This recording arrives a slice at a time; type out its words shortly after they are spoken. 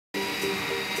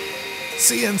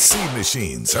CNC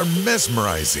machines are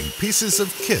mesmerizing pieces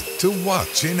of kit to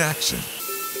watch in action.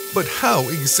 But how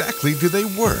exactly do they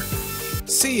work?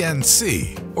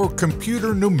 CNC, or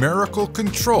Computer Numerical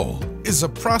Control, is a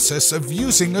process of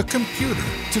using a computer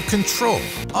to control,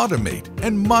 automate,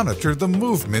 and monitor the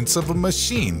movements of a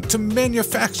machine to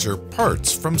manufacture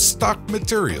parts from stock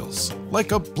materials,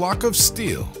 like a block of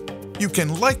steel. You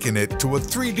can liken it to a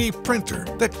 3D printer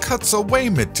that cuts away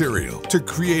material to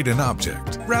create an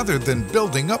object, rather than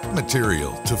building up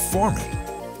material to form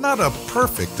it. Not a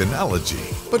perfect analogy,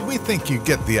 but we think you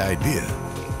get the idea.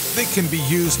 They can be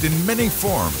used in many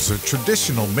forms of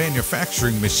traditional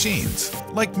manufacturing machines,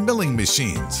 like milling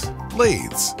machines,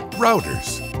 lathes,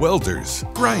 routers, welders,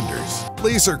 grinders,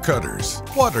 laser cutters,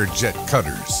 water jet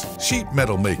cutters, sheet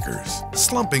metal makers,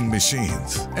 slumping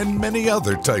machines, and many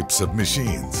other types of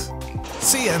machines.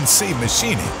 CNC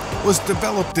machining was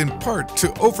developed in part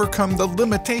to overcome the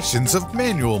limitations of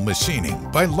manual machining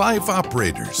by live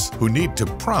operators who need to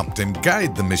prompt and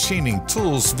guide the machining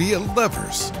tools via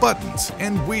levers, buttons,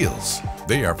 and wheels.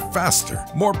 They are faster,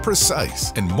 more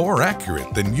precise, and more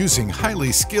accurate than using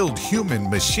highly skilled human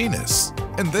machinists,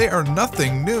 and they are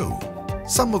nothing new.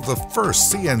 Some of the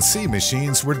first CNC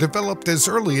machines were developed as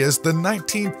early as the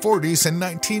 1940s and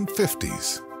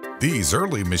 1950s. These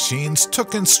early machines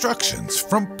took instructions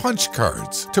from punch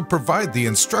cards to provide the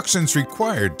instructions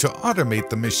required to automate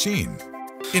the machine.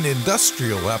 In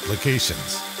industrial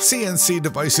applications, CNC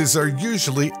devices are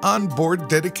usually onboard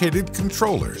dedicated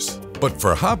controllers. But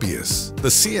for hobbyists, the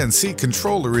CNC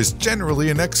controller is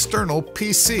generally an external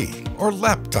PC or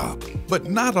laptop, but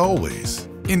not always.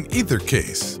 In either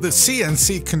case, the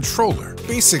CNC controller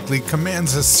basically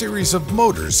commands a series of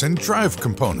motors and drive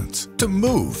components to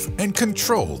move and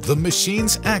control the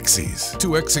machine's axes,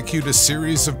 to execute a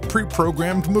series of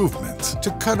pre-programmed movements,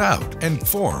 to cut out and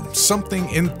form something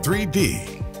in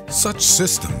 3D. Such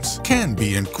systems can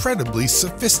be incredibly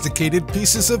sophisticated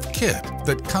pieces of kit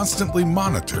that constantly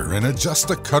monitor and adjust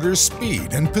a cutter's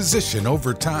speed and position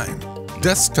over time.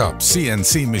 Desktop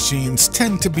CNC machines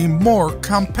tend to be more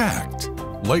compact,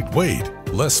 lightweight,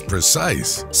 less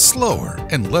precise, slower,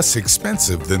 and less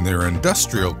expensive than their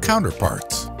industrial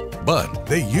counterparts. But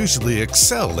they usually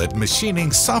excel at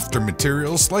machining softer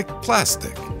materials like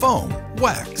plastic, foam,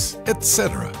 wax,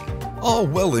 etc. All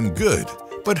well and good,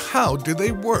 but how do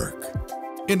they work?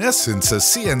 In essence, a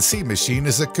CNC machine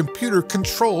is a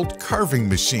computer-controlled carving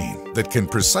machine that can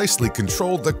precisely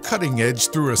control the cutting edge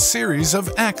through a series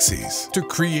of axes to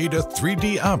create a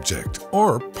 3D object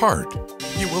or part.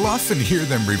 You will often hear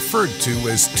them referred to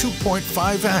as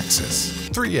 2.5-axis,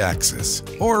 3-axis,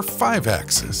 or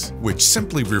 5-axis, which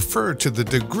simply refer to the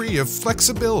degree of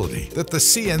flexibility that the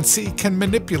CNC can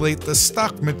manipulate the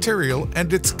stock material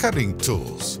and its cutting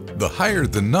tools. The higher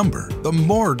the number, the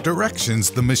more directions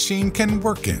the machine can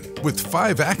work in, with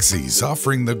 5 axes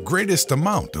offering the greatest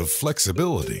amount of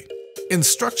flexibility.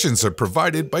 Instructions are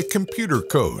provided by computer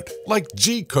code, like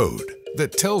G-code,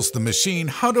 that tells the machine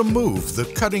how to move the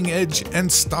cutting edge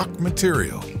and stock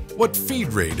material, what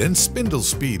feed rate and spindle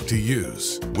speed to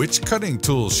use, which cutting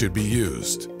tool should be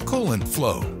used, coolant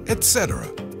flow, etc.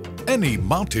 Any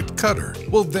mounted cutter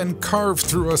will then carve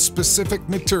through a specific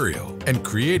material and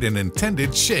create an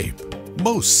intended shape.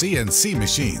 Most CNC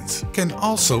machines can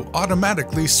also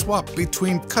automatically swap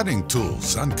between cutting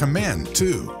tools on command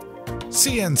too.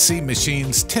 CNC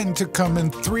machines tend to come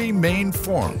in 3 main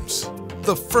forms.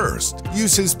 The first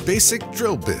uses basic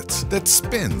drill bits that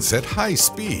spins at high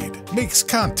speed, makes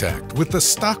contact with the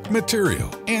stock material,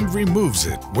 and removes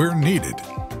it where needed.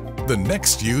 The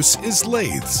next use is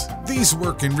lathes. These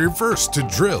work in reverse to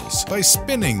drills by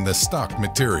spinning the stock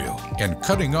material and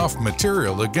cutting off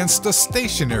material against a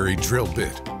stationary drill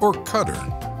bit or cutter.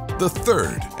 The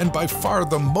third, and by far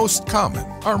the most common,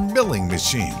 are milling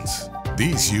machines.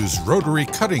 These use rotary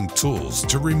cutting tools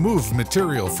to remove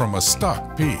material from a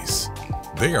stock piece.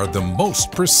 They are the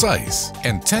most precise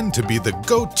and tend to be the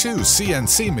go-to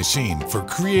CNC machine for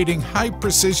creating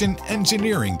high-precision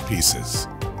engineering pieces.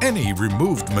 Any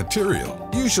removed material,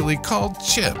 usually called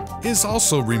chip, is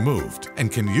also removed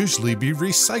and can usually be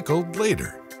recycled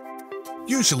later.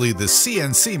 Usually the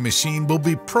CNC machine will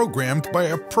be programmed by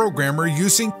a programmer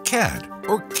using CAD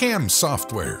or CAM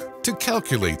software to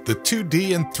calculate the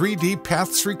 2D and 3D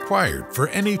paths required for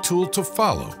any tool to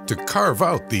follow to carve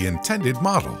out the intended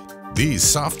model. These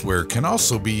software can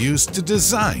also be used to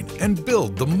design and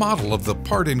build the model of the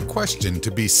part in question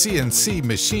to be CNC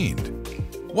machined.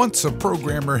 Once a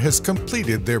programmer has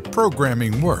completed their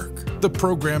programming work, the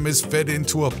program is fed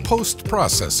into a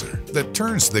post-processor that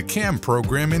turns the CAM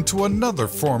program into another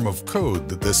form of code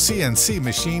that the CNC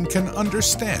machine can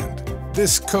understand.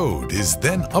 This code is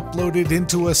then uploaded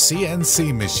into a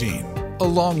CNC machine,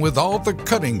 along with all the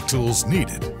cutting tools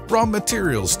needed, raw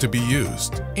materials to be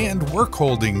used, and work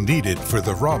holding needed for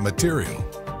the raw material.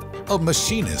 A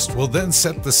machinist will then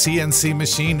set the CNC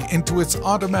machine into its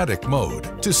automatic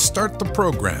mode to start the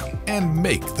program and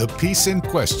make the piece in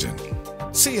question.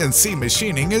 CNC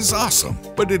machining is awesome,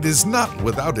 but it is not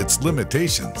without its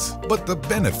limitations. But the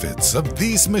benefits of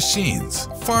these machines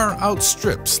far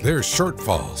outstrips their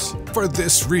shortfalls. For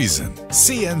this reason,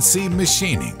 CNC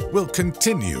machining will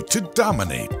continue to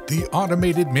dominate the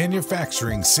automated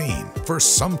manufacturing scene for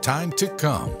some time to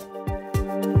come.